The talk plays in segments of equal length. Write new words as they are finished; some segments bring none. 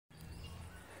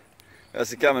As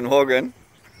you come and walking,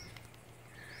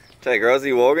 take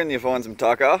Rosie walking, you find some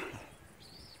tucker.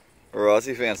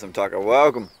 Rosie found some tucker.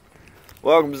 Welcome.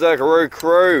 Welcome Berserkaru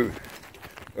crew.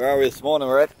 Where are we this morning?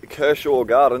 We're at Kershaw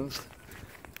Gardens.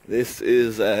 This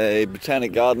is a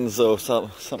botanic gardens or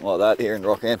something like that here in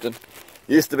Rockhampton.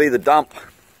 Used to be the dump.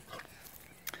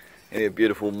 Yeah,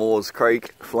 beautiful Moores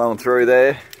Creek flowing through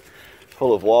there.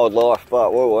 Full of wildlife,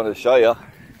 but what I wanted to show you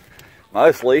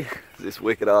mostly is this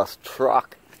wicked ass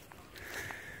truck.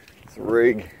 It's a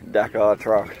rig Dakar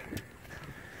truck.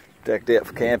 Decked out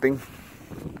for camping.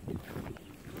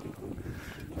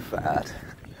 Fat.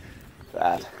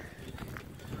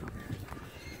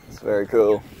 It's very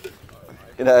cool.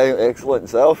 You know, excellent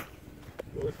self.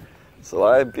 So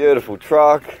a beautiful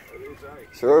truck.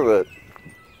 Sure of it.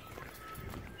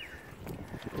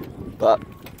 But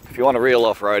if you want a real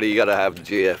off-roader, you gotta have the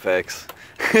GFX.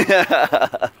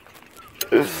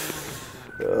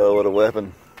 Oh, what a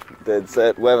weapon. Dead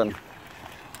set weapon.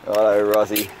 Righto,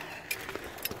 Rossi.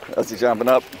 Rossi jumping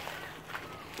up.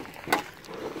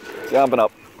 Jumping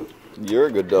up. You're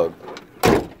a good dog.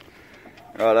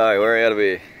 Righto, where are you out of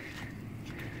here?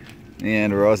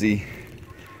 And Rossi.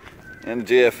 And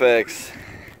the GFX.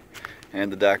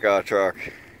 And the Dakar truck.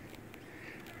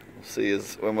 We'll see you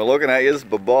when we're looking at you.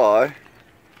 Bye-bye.